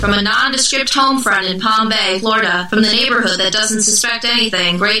From a nondescript home front in Palm Bay, Florida, from the neighborhood that doesn't suspect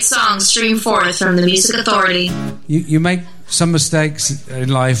anything, great songs stream forth from the Music Authority. You make some mistakes in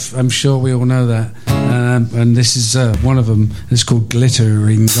life, I'm sure we all know that. And this is one of them. It's called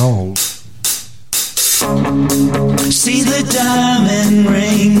Glittering Gold. See the diamond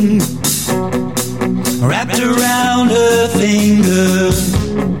ring wrapped around her finger.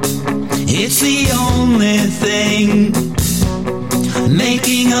 It's the only thing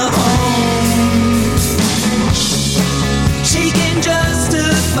making a home. She can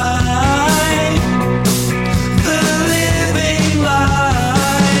justify the living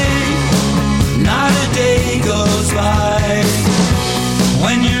life. Not a day goes by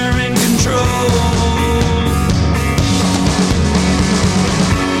when you're in control.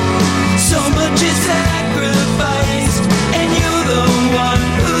 So much is sacrificed, and you're the one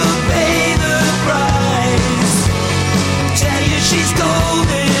who'll pay the price. Tell you she's cold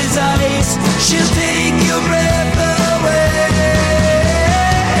as ice, she'll take your breath away.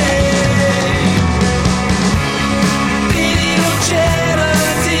 Baby, don't shed a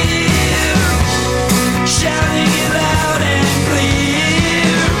tear, shouting it loud and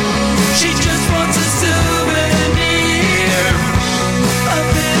clear. She just wants a souvenir, a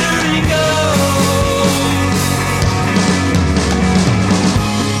glittering gold.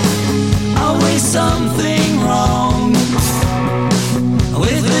 Always something wrong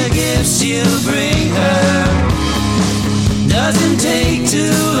with the gifts you bring her. Doesn't take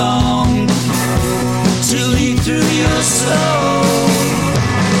too long to leak through your soul.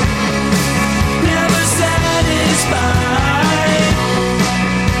 Never satisfied,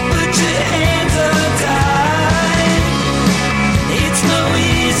 but your hands are tied. It's no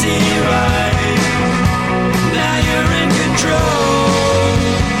easy ride, now you're in control.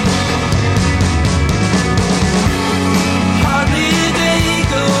 Hardly a day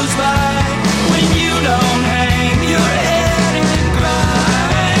goes by when you don't hang your head and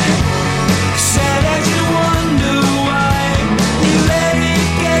cry. Sad as you wonder why you let it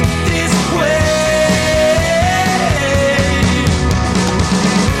get this way.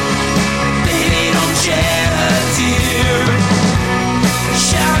 Baby, don't shed a tear,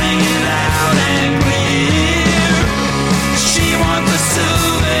 shouting it loud and clear. She wants a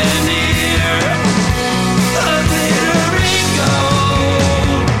souvenir, a glittering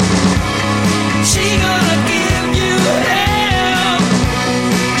gold. She gonna give you hell,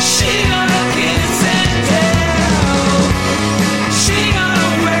 she gonna kiss and tell, she gonna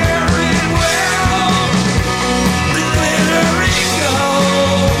wear it well, the glittering gold.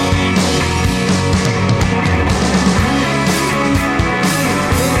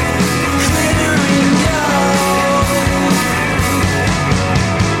 Glittering gold.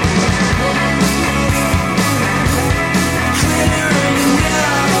 Glittering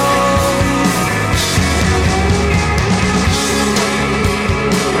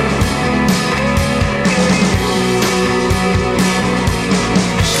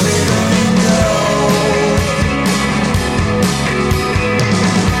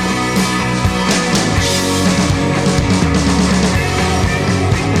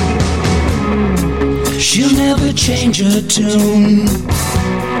She'll never change her tune.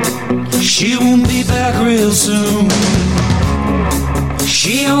 She won't be back real soon.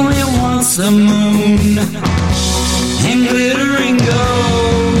 She only wants the moon and glittering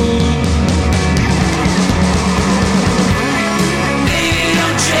gold. Baby,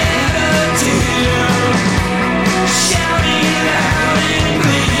 don't shed a tear, shouting it loud and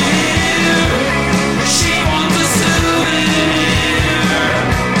clear. She wants a souvenir,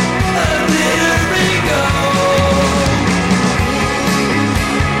 a glittering gold.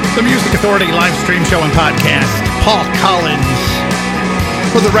 The Music Authority live stream show and podcast. Paul Collins.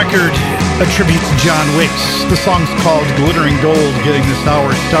 For the record, a tribute to John Wicks. The song's called Glittering Gold, getting this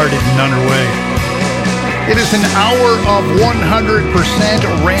hour started and underway. It is an hour of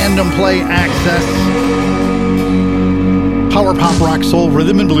 100% random play access. Power pop, rock, soul,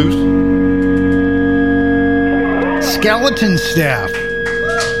 rhythm, and blues. Skeleton Staff.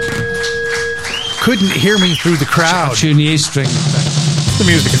 Couldn't hear me through the crowd. Tune the A string. The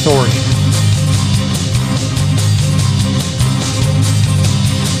Music Authority.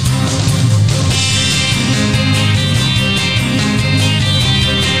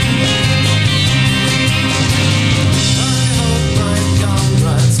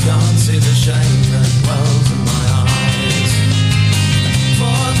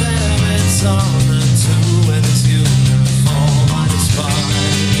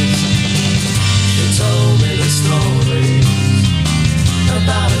 Told me the story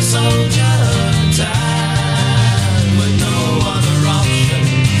about his old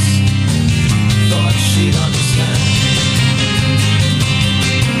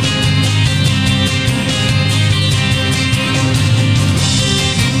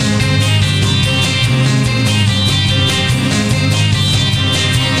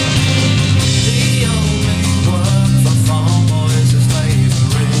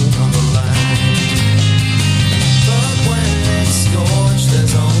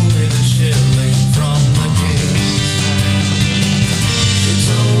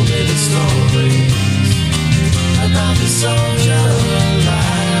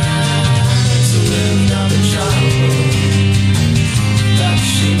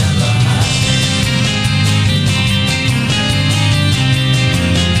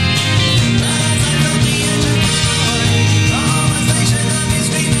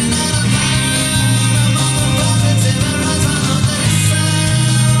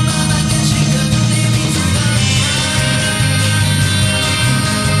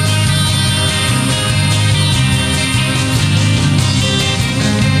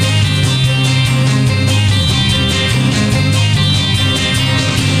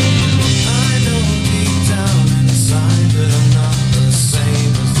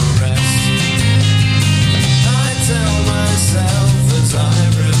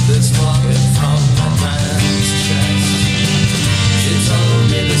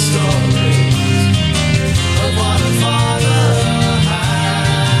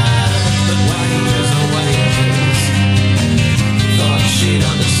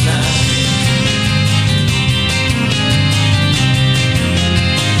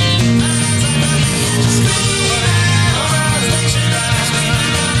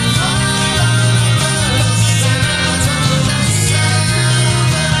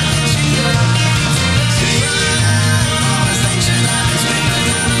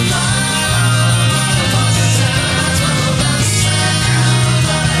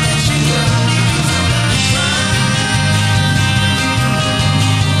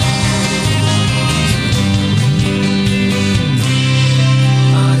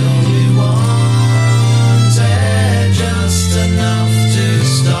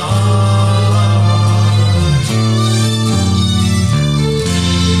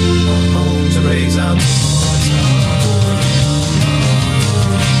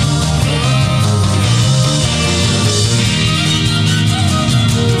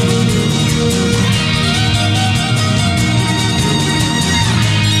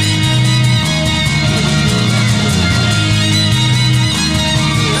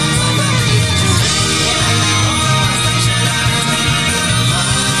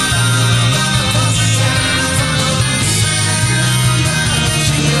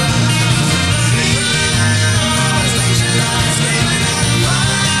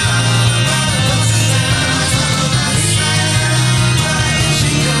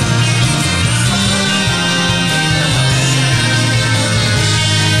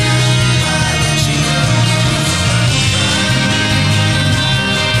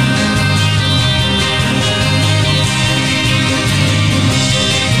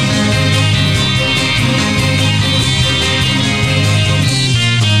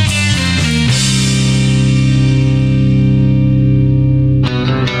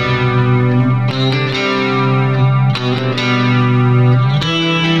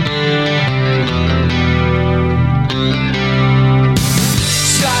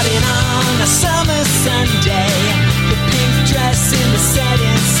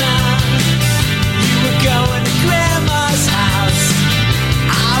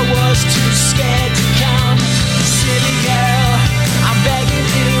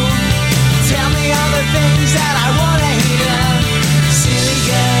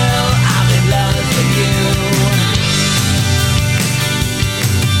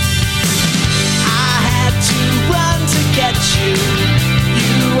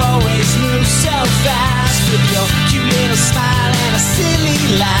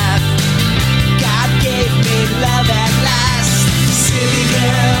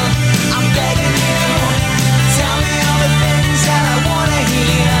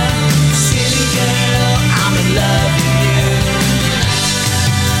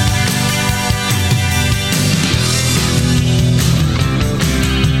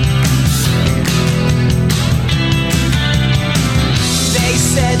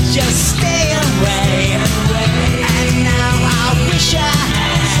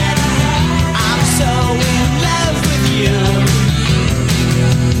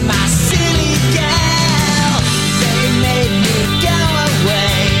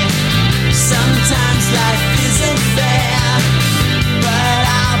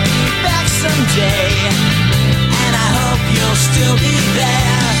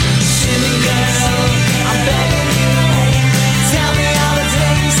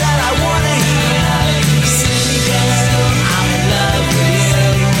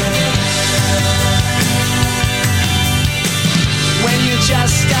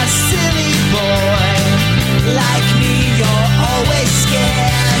silly boy. Like me, you're always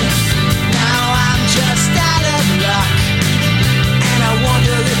scared. Now I'm just out of luck, and I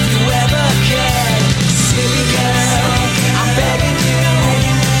wonder if you ever cared. Silly girl, I'm begging you,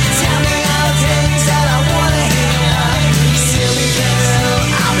 tell me all the things that I wanna hear. Silly girl,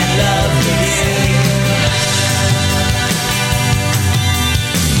 I'm in love with you.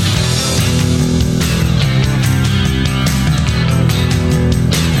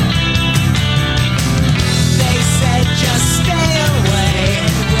 They said just stay away,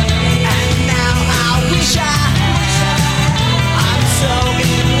 and now I wish I'm so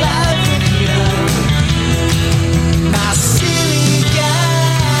in love with you, my silly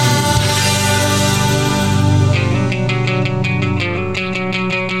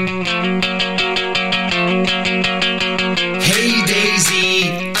Hey Daisy,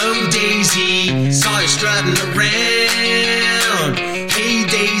 oh Daisy, saw you strutting around. Hey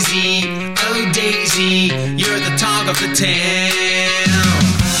Daisy, oh Daisy, you're the talk of the town.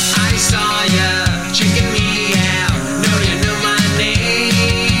 I saw ya checking me out, know you know my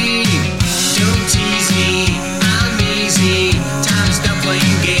name. Don't tease me, I'm easy, time to stop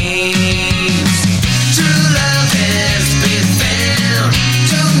playing games. True love has been found,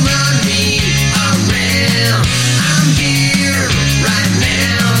 don't run me around. I'm here right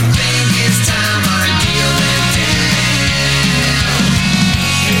now, think it's time our deal went down.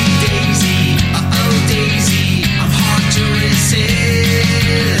 Hey Daisy, oh Daisy, I'm hard to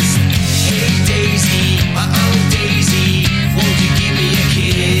resist. Hey Daisy, oh Daisy, won't you give me a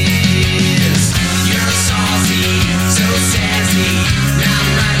kiss? You're saucy, so sassy, now I'm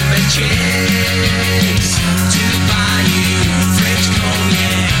writing my checks to buy you French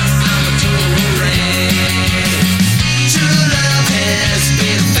cognac, I'm a total wreck. True love has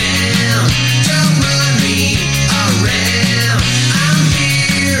been found, don't run me around. I'm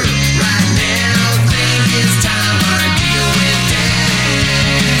here right now, think it's time our deal went down.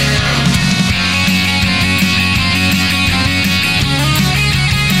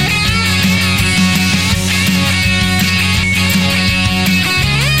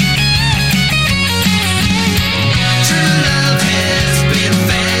 True love has been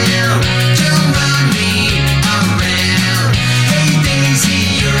found, don't run me around. Hey Daisy,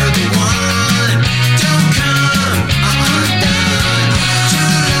 you're the one, don't come undone.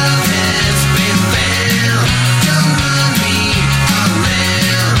 True love has been found, don't run me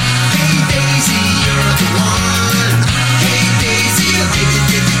around. Hey Daisy, you're the one. Hey Daisy,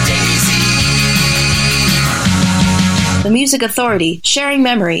 Daisy. The Music Authority, sharing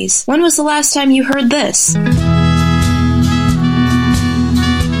memories. When was the last time you heard this?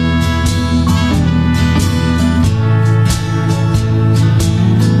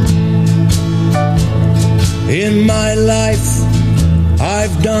 In my life,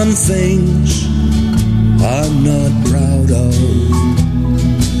 I've done things I'm not proud of,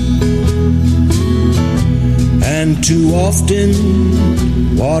 and too often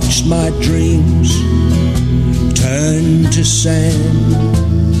watched my dreams turn to sand.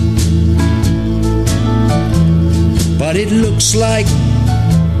 But it looks like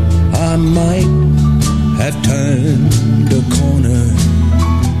I might have turned a corner.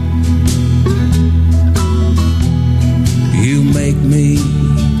 You make me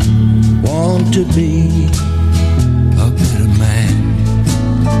want to be a better man.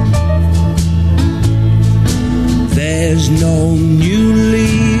 There's no new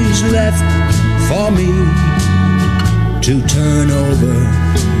leaves left for me to turn over.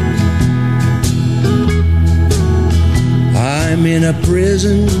 I'm in a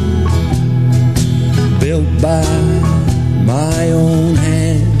prison built by my own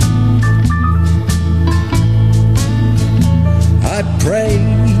hand. I pray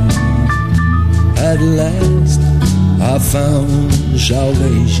at last I found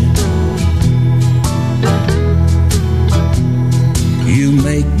salvation. You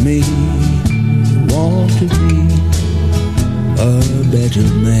make me want to be a better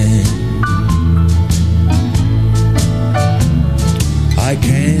man. I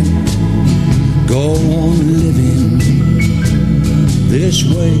can't go on living this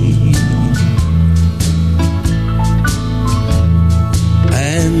way,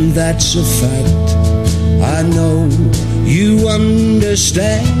 and that's a fact I know you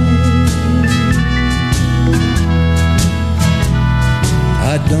understand.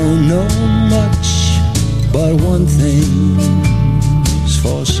 I don't know much, but one thing's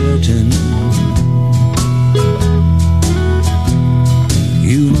for certain.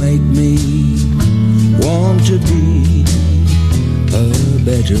 You make me want to be a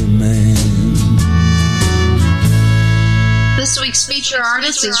better man. This week's feature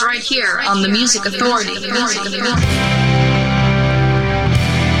artist is right here on the Music Authority.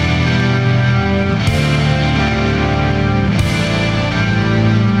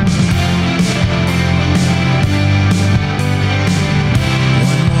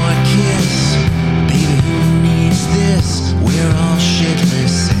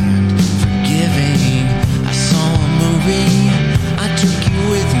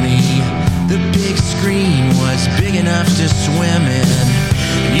 To swim in,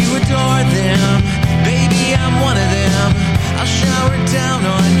 you adore them, baby, I'm one of them. I'll shower down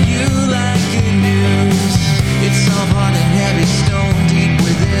on you like good news. It's all hard and heavy, stone deep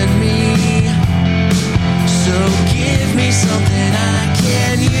within me. So give me something I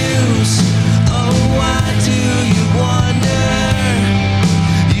can use. Oh, why do you wonder?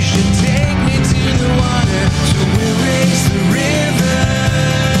 You should take me to the water, so we'll race the river,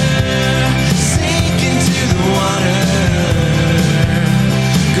 sink into the water.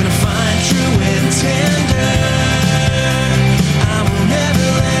 True and tender, I will never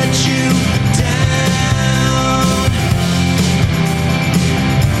let you down.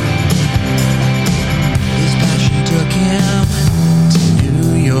 His passion took him to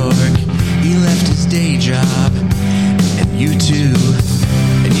New York. He left his day job, and you too.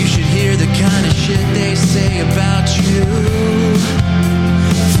 And you should hear the kind of shit they say about you.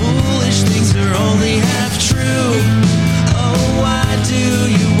 Foolish things are only half true. Oh, why do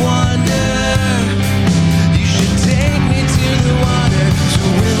you wonder? You should take me to the water, so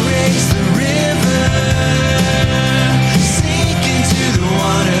we'll race the river, sink into the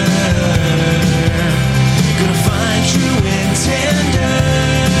water. Gonna find true and tender,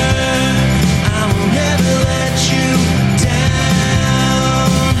 I will never let you down.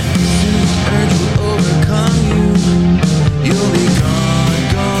 Soon as urge will overcome you, you'll be gone,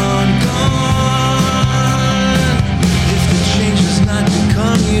 gone, gone. Not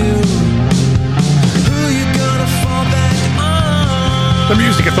become you. Who you gonna fall back on? The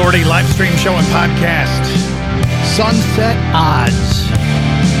Music Authority live stream show and podcast. Sunset Odds.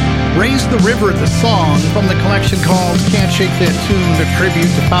 Raise the River, the song from the collection called Can't Shake That Tune, a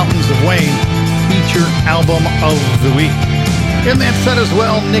tribute to Fountains of Wayne, feature album of the week. In that set as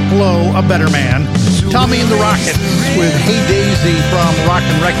well, Nick Lowe, A Better Man, Tommy and the Rockets with Hey Daisy from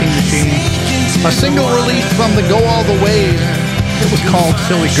Rockin' Wrecking Machine, a single release from the Go All the Ways. It was called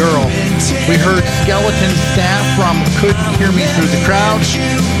Silly Girl. We heard Skeleton Staff from Couldn't Hear Me Through the Crowd.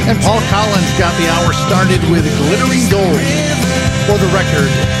 And Paul Collins got the hour started with Glittering Gold. For the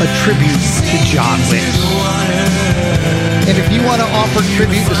record, a tribute to John Wicks. And if you want to offer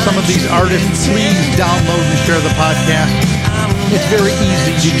tribute to some of these artists, please download and share the podcast. It's very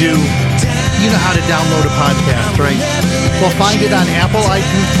easy to do. You know how to download a podcast, right? Well, find it on Apple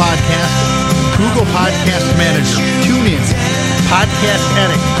iTunes Podcast, Google Podcast Manager, TuneIn, Podcast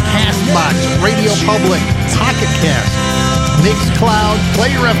Addict, CastBox, Radio Public, Pocket Cast, Mixcloud,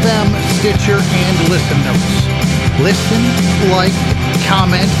 Player FM, Stitcher, and Listen Notes. Listen, like,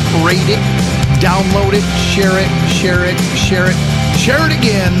 comment, rate it, download it, share it, share it, share it, share it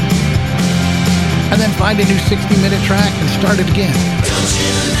again, and then find a new 60-minute track and start it again.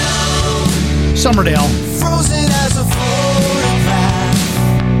 Summerdale. Frozen as a photograph.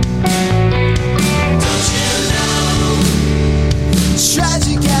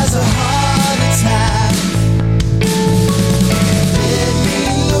 Tragic as a heart attack. Let me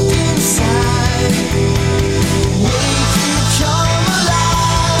look inside. Wait to come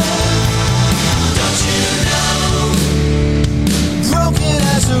alive. Don't you know? Broken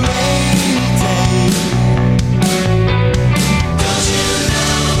as a rainy day. Don't you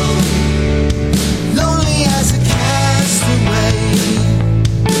know? Lonely as a cat.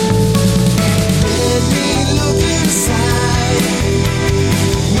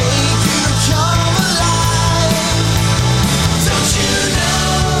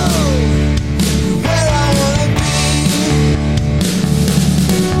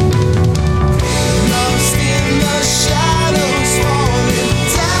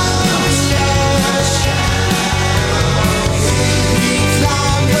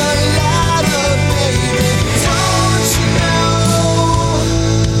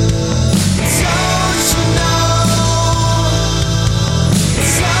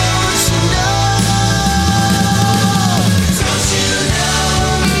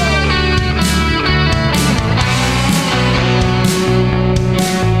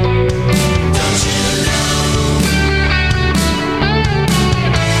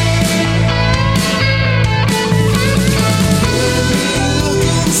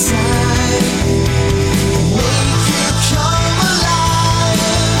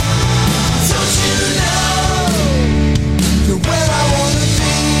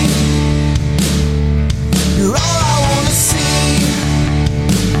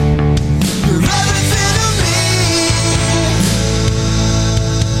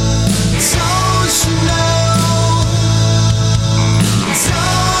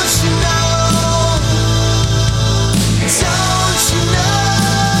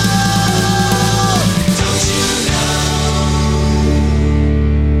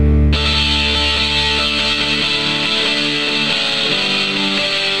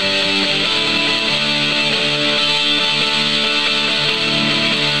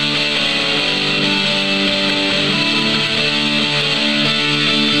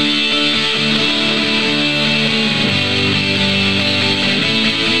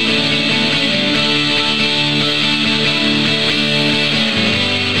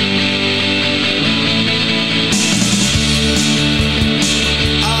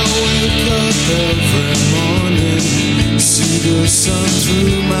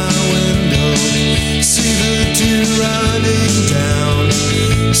 through my window, see the dew running down,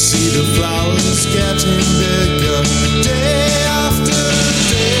 see the flowers getting bigger, day after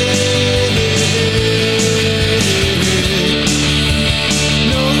day.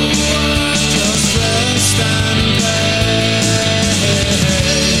 No one just rest and play.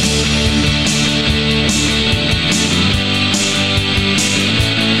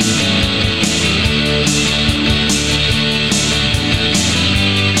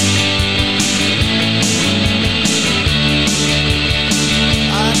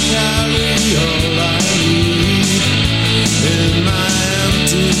 I carry all I need in my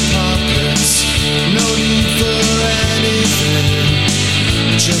empty pockets. No need for anything,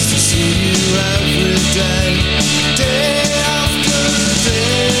 just to see you every day, day after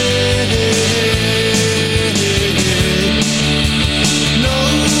day. No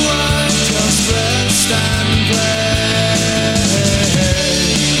one just rest and play.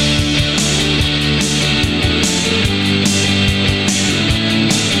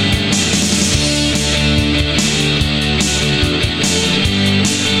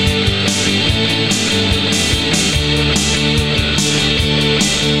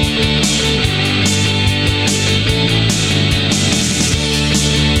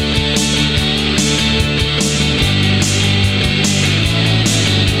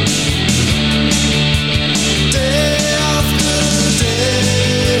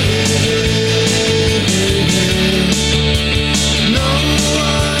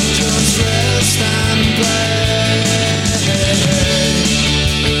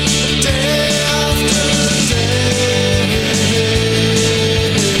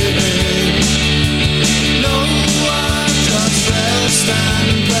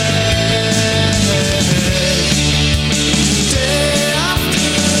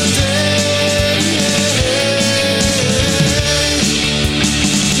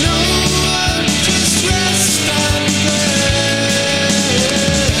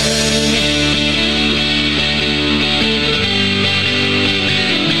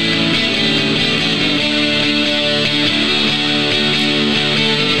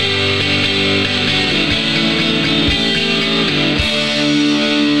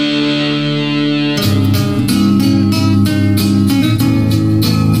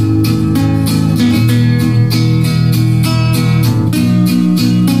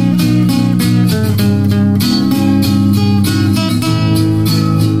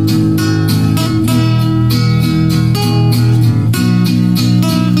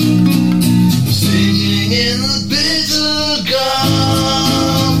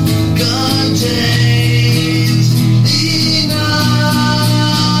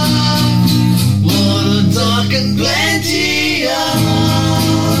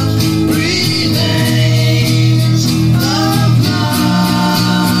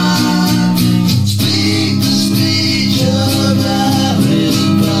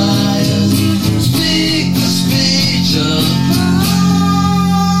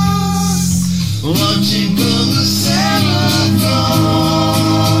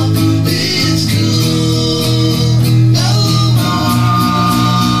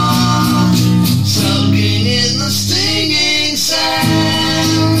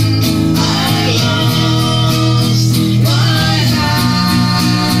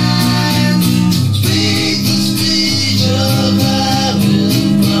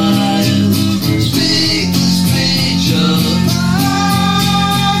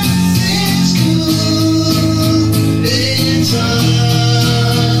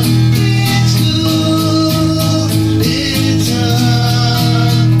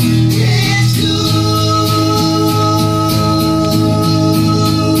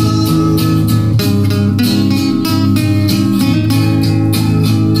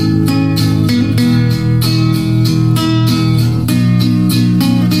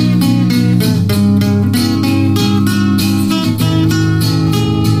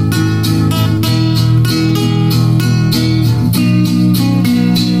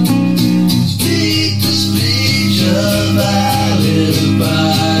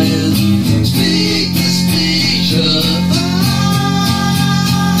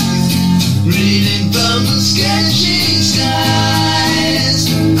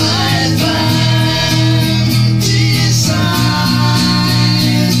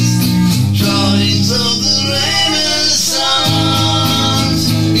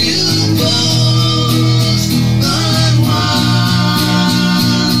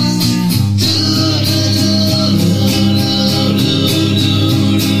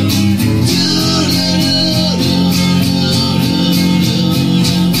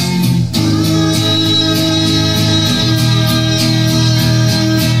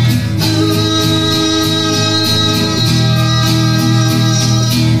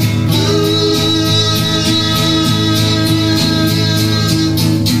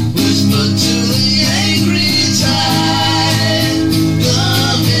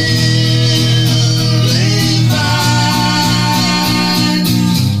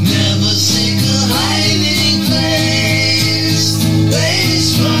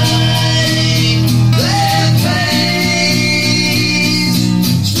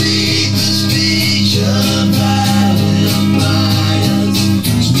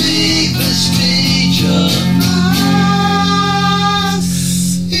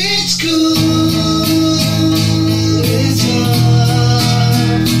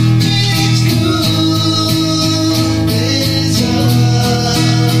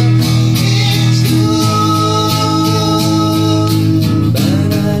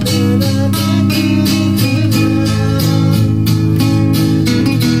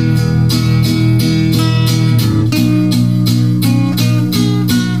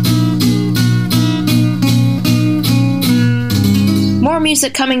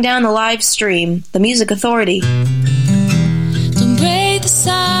 music coming down the live stream, The Music Authority. Don't break the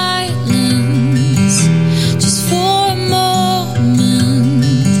silence, just for a moment.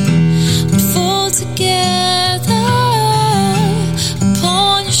 We'd fall together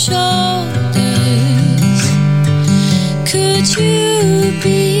upon your shoulders. Could you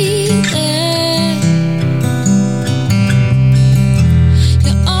be there?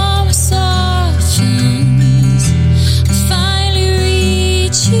 Your arm softens, I finally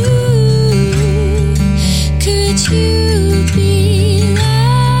reach you. Could you be there?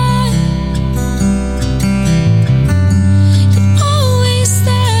 You're always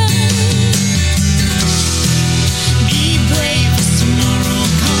there. Be brave as tomorrow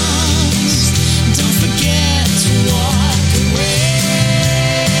comes. Don't forget to walk away.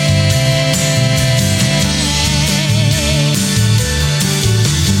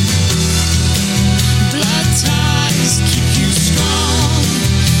 Blood ties keep you strong,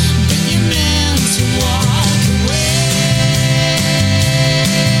 but you're meant to walk away.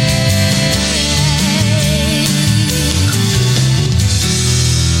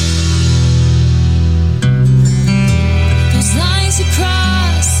 Those lines you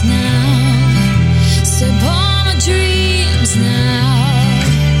cross now, step on my dreams now.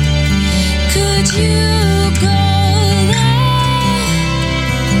 Could you go there?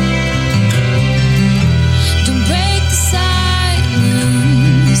 Don't break the silence,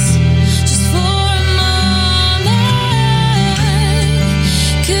 just for a moment.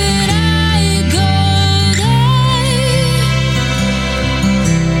 Could I go there?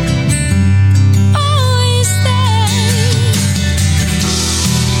 Always there.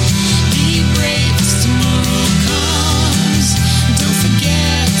 Be brave as tomorrow comes. Don't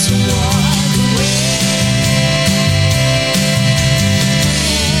forget to walk away.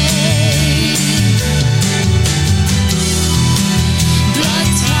 Blood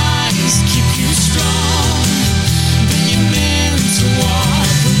ties keep you strong, but you're meant to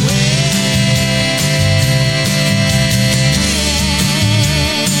walk away.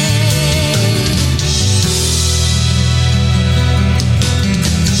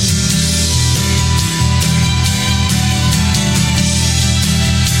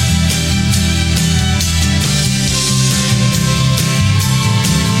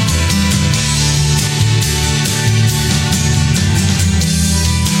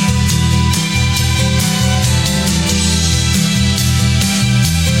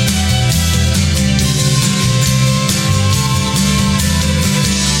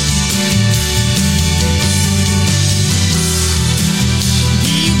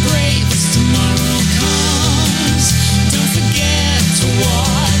 Be brave as tomorrow comes. Don't forget to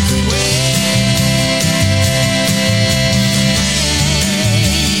walk away.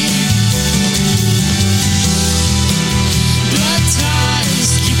 Blood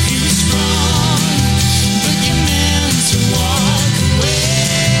ties keep you strong, but you're meant to walk away.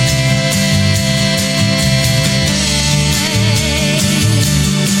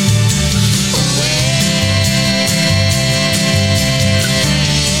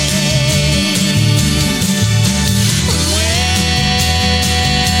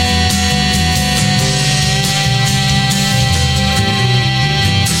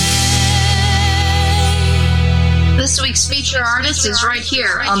 This week's feature artist is right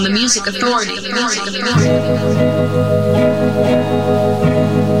here on The Music Authority.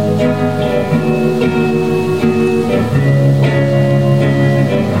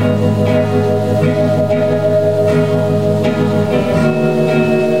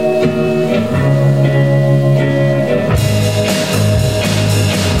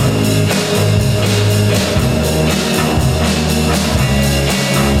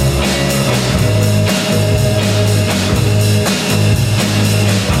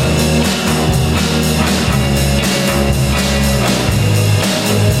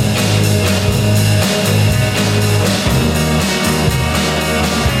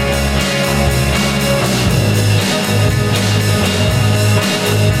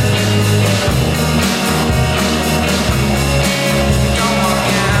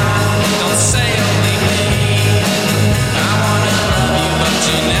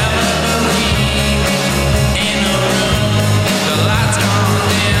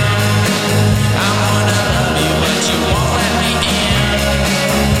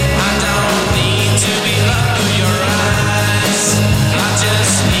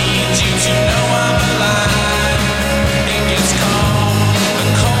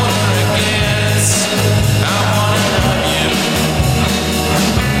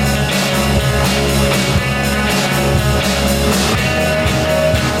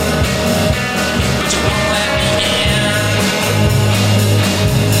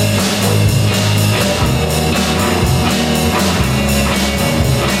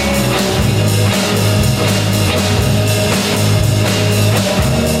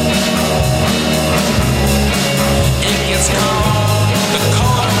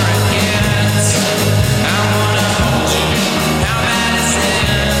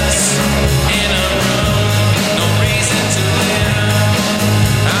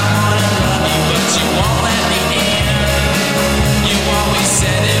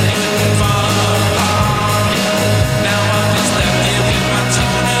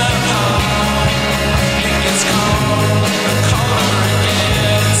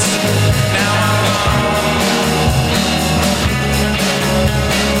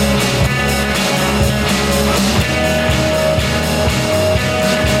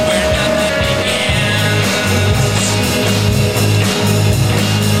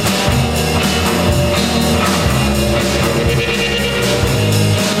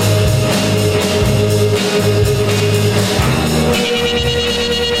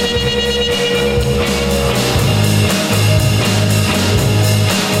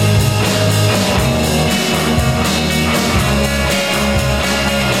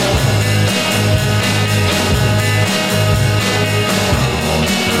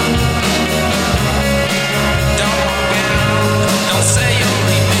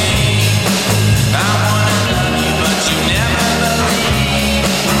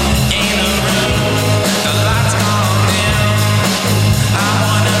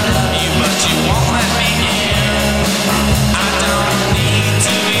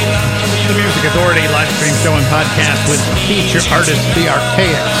 Stream Show and Podcast with feature artist The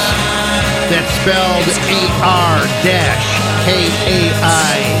Archaics. That's spelled AR-KAICS.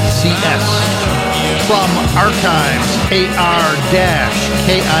 From Archives, AR-KIVES,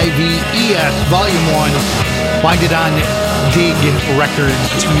 Volume 1. Find it on Dig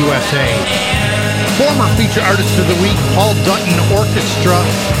Records USA. Former feature artist of the week, Paul Dutton Orchestra.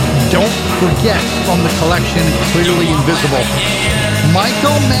 Don't Forget, from the collection Clearly Invisible.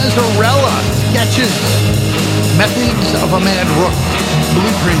 Michael Mazzarella, Sketches, Methods of a Mad Rook,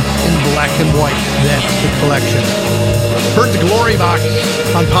 Blueprints in Black and White. That's the collection. Heard the Glory Box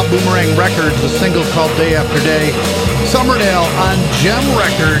on Pop Boomerang Records, a single called Day After Day. Summerdale on Gem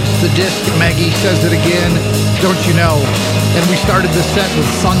Records, the disc Maggie Says It Again, Don't You Know. And we started the set with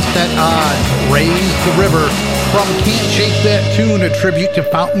Sunset Odds, Raise the River, from Can't Shake That Tune, a tribute to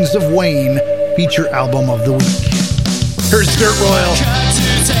Fountains of Wayne, feature album of the week. Here's Dirt Royal.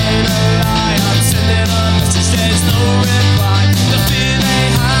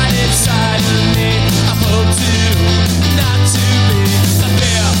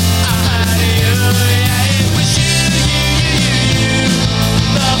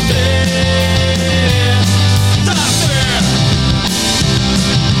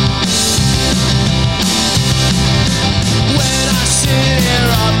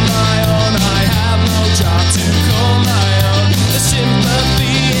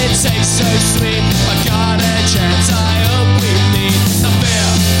 Tastes so sweet, I got a chance, I hope we meet. The fear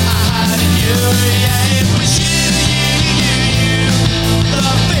I had in you, yeah, it was you. The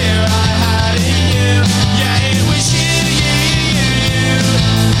fear I had in you, yeah, it was you.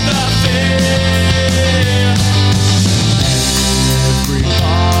 The fear.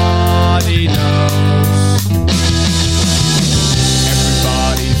 Everybody knows.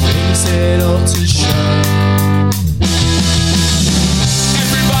 Everybody thinks it ought to show.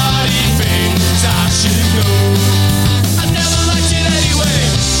 I never liked it anyway.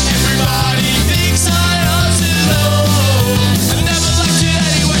 Everybody thinks I ought to know. I never liked it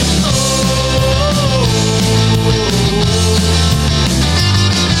anyway.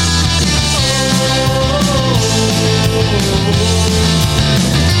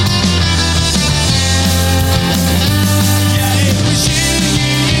 Yeah, it was you.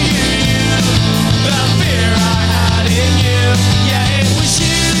 The fear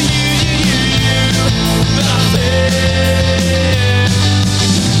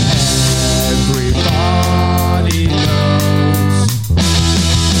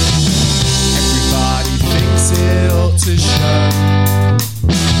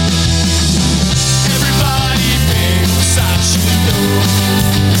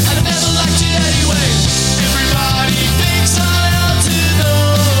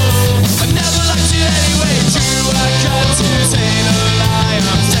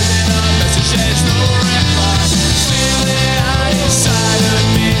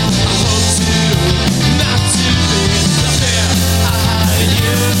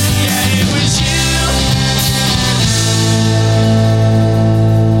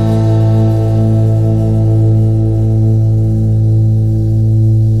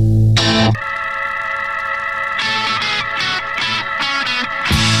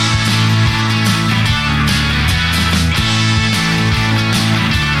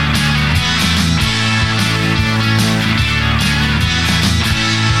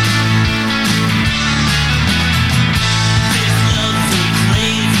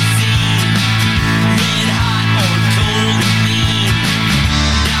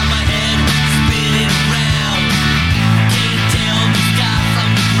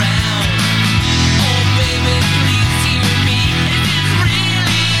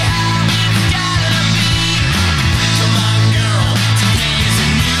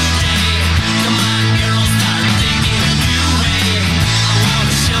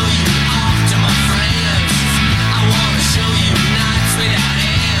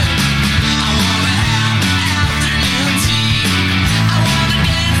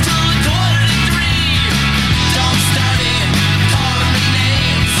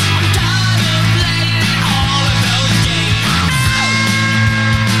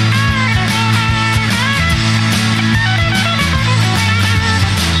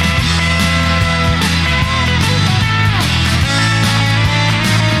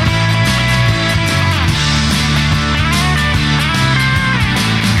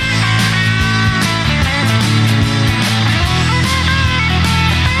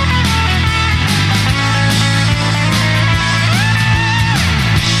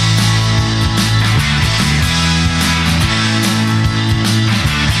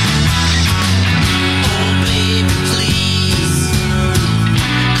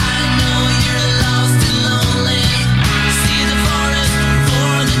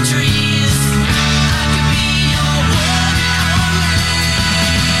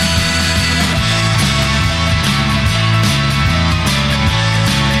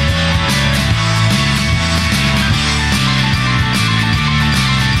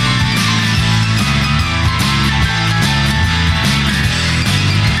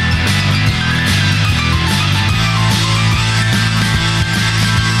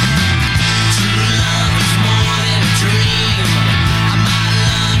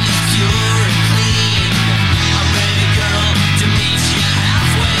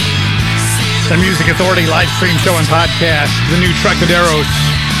The Music Authority live stream show and podcast. The new Trocaderos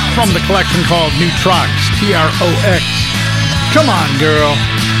from the collection called New Trox, Trox. Come on, girl.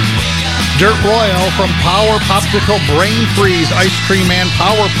 Dirt Royal from Power Popsicle, Brain Freeze, Ice Cream Man,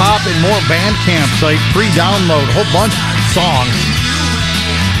 Power Pop, and more Bandcamp site. Free download, a whole bunch of songs.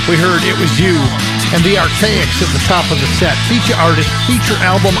 We heard It Was You and The Archaics at the top of the set. Feature artist, feature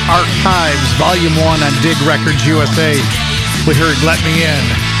album Archives, Volume 1 on Dig Records USA. We heard Let Me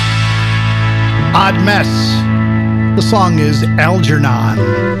In. Odd Mess. The song is Algernon.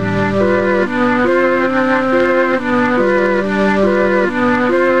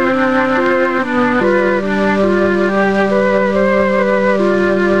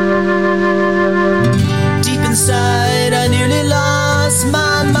 Deep inside, I nearly lost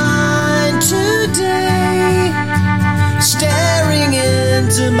my mind today. Staring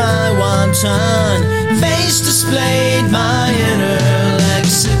into my wonton face displayed my inner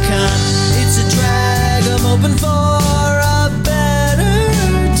lexicon. It's a drag, I'm hoping for a better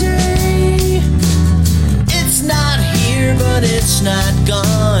day. It's not here, but it's not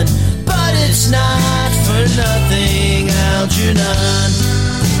gone. But it's not for nothing, Algernon.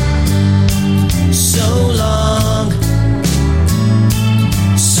 So long,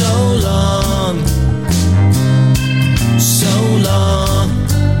 so long, so long.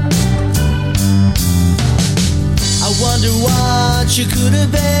 I wonder what you could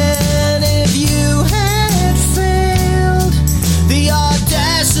have been if you had failed. The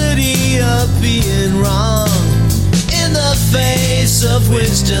audacity of being wrong in the face of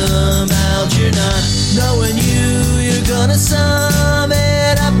wisdom, Algernon. Knowing you're gonna sum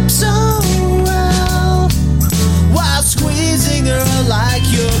it up so well, while squeezing her like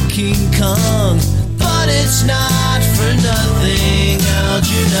you're King Kong. But it's not for nothing,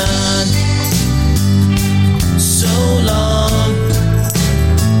 Algernon. So long,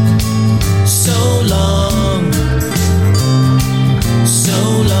 so long, so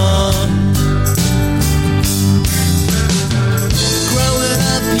long. Growing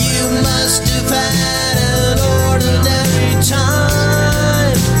up, you must have had an ordinary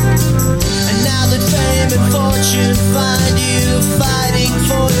time, and now that fame and fortune find you fighting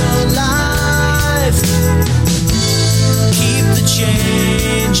for your life, keep the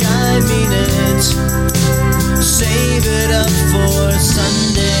change, I mean it. Save it up for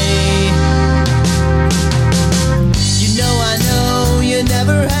Sunday. You know you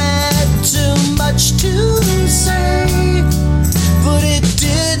never had too much to say, but it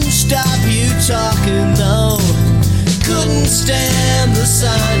didn't stop you talking though. Couldn't stand the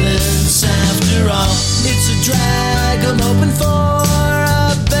silence after all. It's a drag, I'm hoping for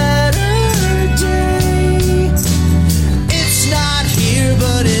a better day. It's not here,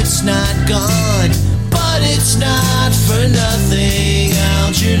 but it's not gone. But it's not for nothing,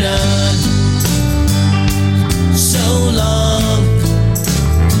 Algernon. So long,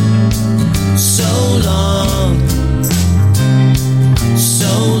 so long,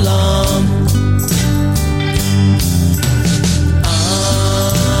 so long.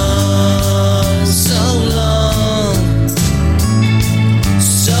 So long,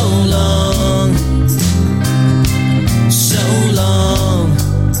 so long, so long.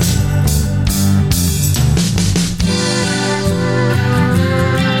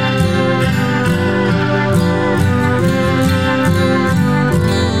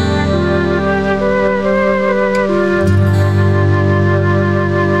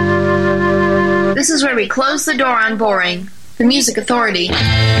 This is where we close the door on boring. The Music Authority. I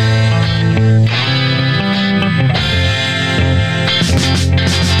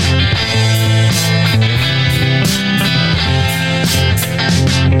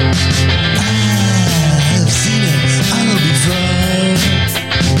have seen it all before,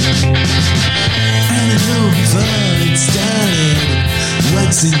 and I know before it started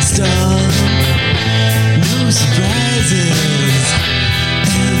what's in store. No surprises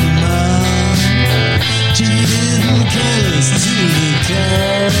anymore. Treated close to the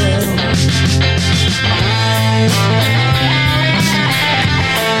core.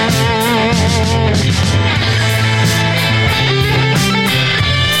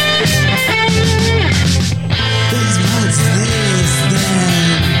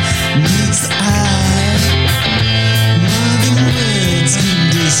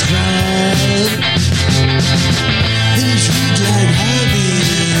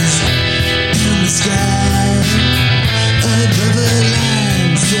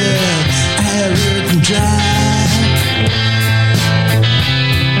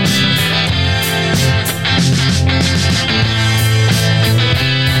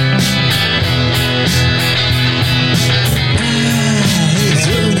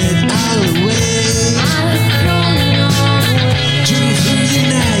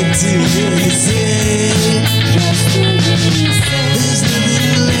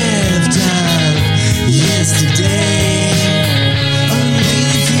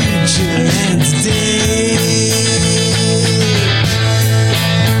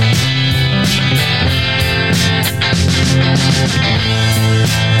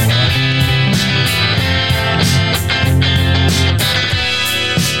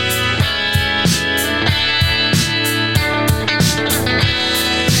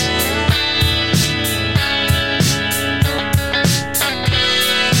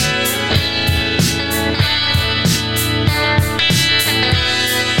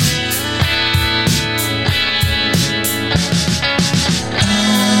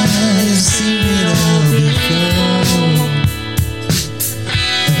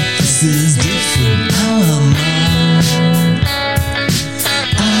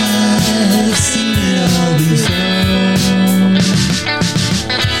 I'll be fine.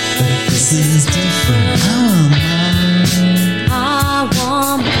 But this is different. I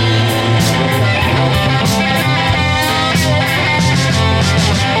want more.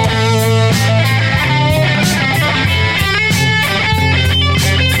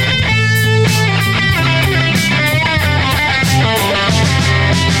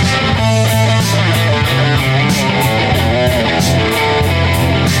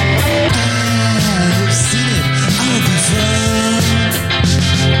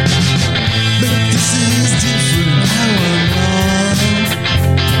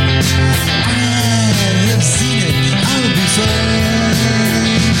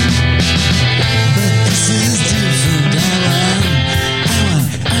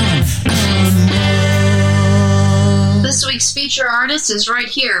 This week's feature artist is right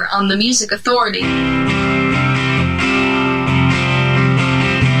here on the Music Authority.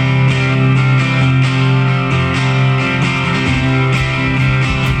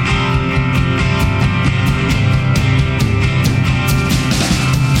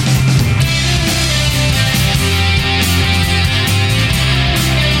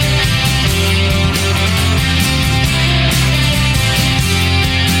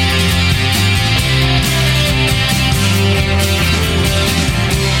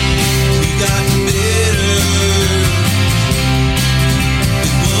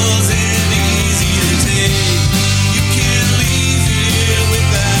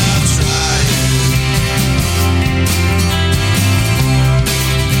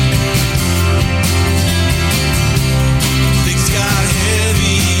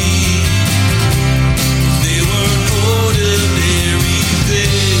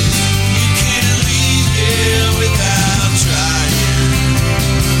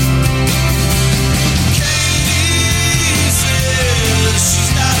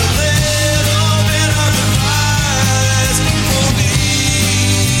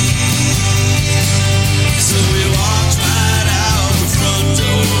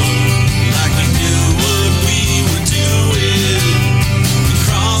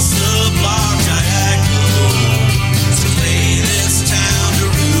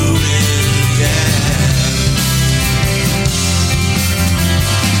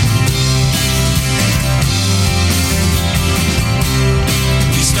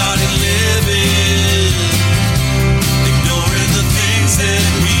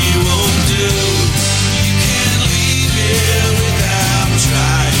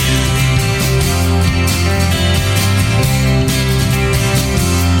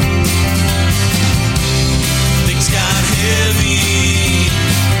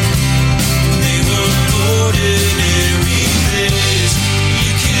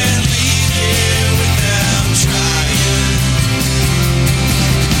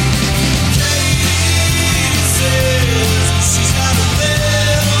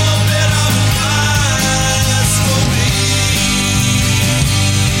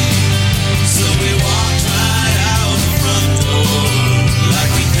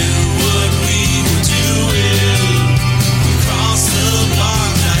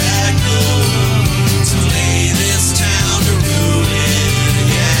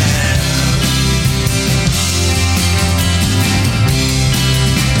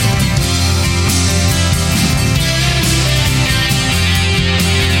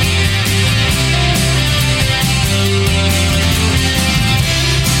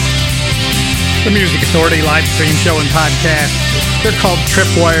 The Music Authority live stream show and podcast. They're called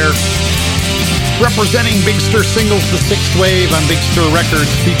Tripwire. Representing Big Stir Singles, The Sixth Wave on Big Stir Records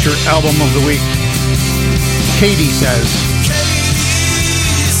featured album of the week. Katie says,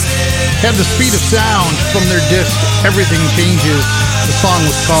 had the speed of sound from their disc, Everything Changes. The song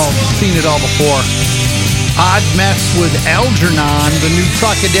was called Seen It All Before. Odd Mess with Algernon, the new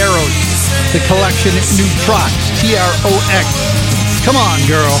Trocaderos. The collection New Trox, Trox. Come on,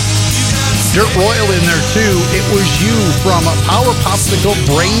 girl. Dirt Royal in there too. It Was You from Power Popsicle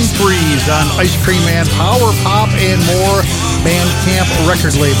Brain Freeze on Ice Cream Man, Power Pop, and more Bandcamp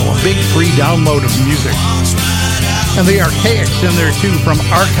record label. A big free download of music. And the Archaics in there too from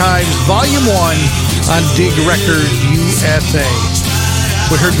Archives Volume 1 on Dig Records USA.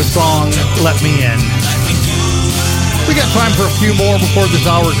 We heard the song Let Me In. We got time for a few more before this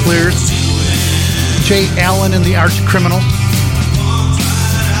hour clears. Jay Allen and the Arch Criminals.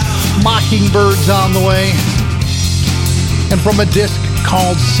 Mockingbird's on the way. And from a disc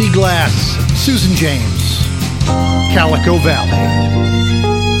called Sea Glass, Susan James, Calico Valley.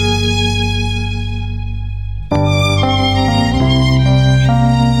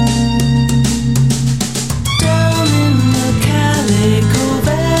 Down in the Calico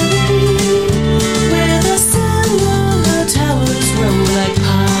Valley, where the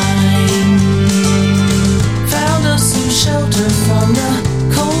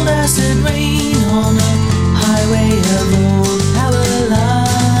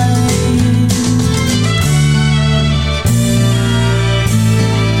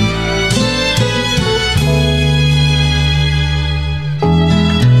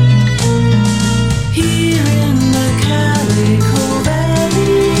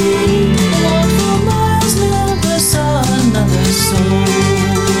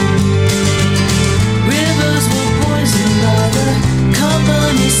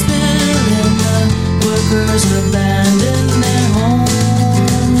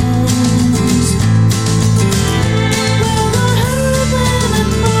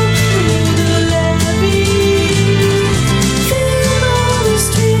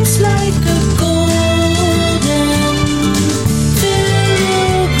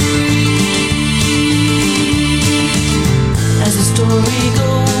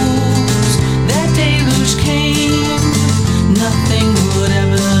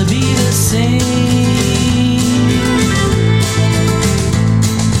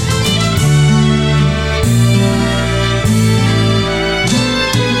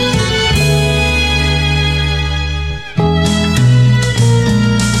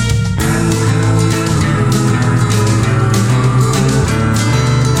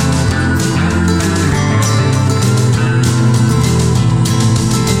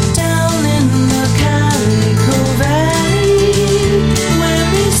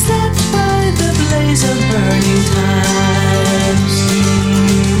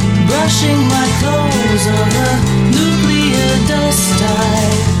washing my clothes over nuclear dust. I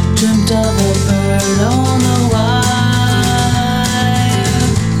dreamt of a bird on the wire,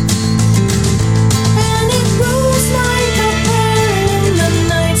 and it rose like a pearl in the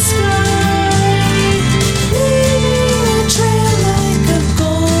night sky, leaving a trail like a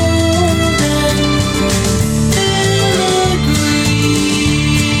golden filigree.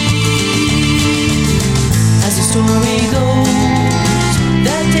 As the story goes,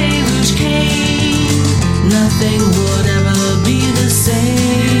 that deluge came, nothing would ever be the same.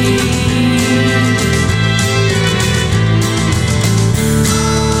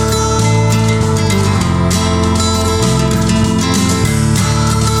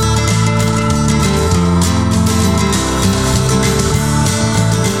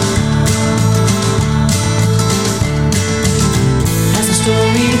 As the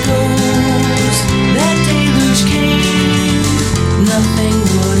story goes, that deluge came, nothing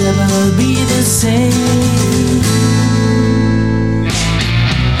would ever be the same.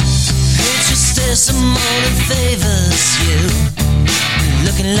 It's just as someone who favors you,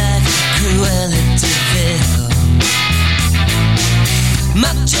 looking like Cruella de Vil.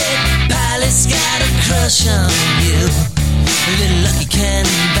 My jet pilot's got a crush on you, a little lucky can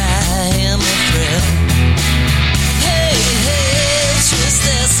buy him a thrill. Hey, hey,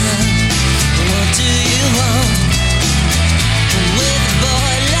 Tristessa, what do you want with a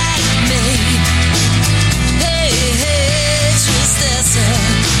boy like me? Hey, hey, Tristessa,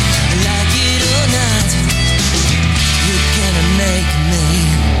 like it or not, you're gonna make me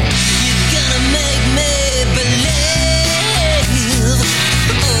believe.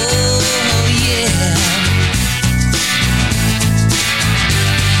 Oh, yeah.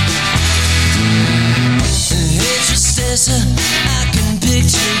 Hey, Tristessa, I can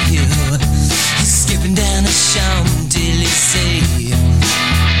picture you skipping down the Champs-Élysées.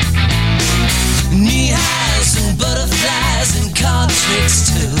 Knee-highs and butterflies and card tricks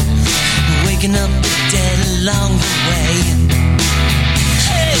too, waking up the dead along the way.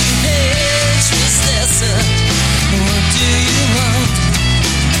 Hey, hey, Tristessa, what do you want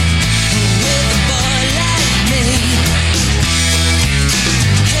with a boy like me?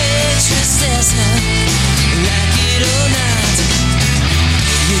 Hey, Tristessa, like it or not,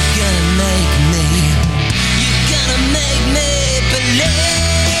 you're gonna make me believe.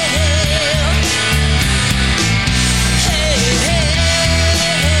 Hey, hey, hey,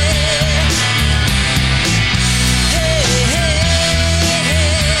 hey,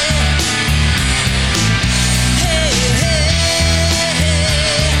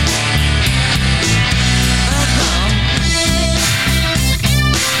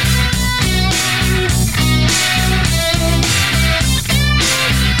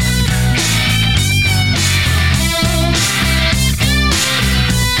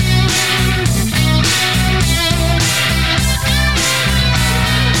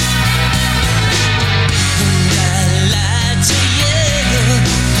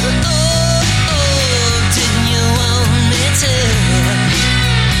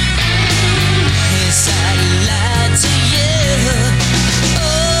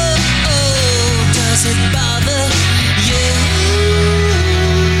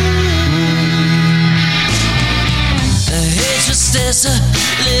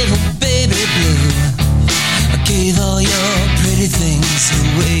 little baby blue, I gave all your pretty things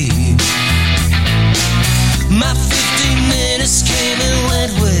away. My 15 minutes came and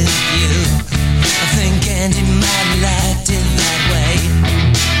went with you. I think Andy might have liked it that way.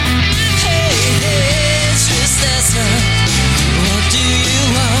 Hey, hey, Tristessa, what do you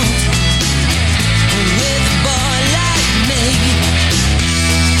want with a boy like me?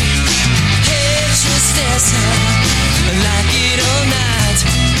 Hey, Tristessa, like it or not,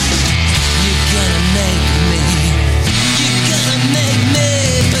 you're gonna make me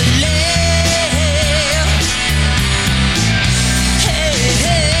believe. Hey,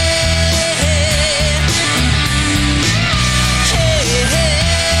 hey, hey, hey,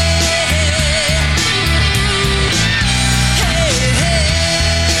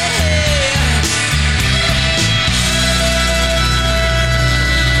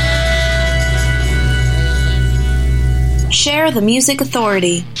 Share the Music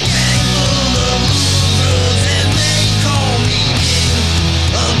Authority.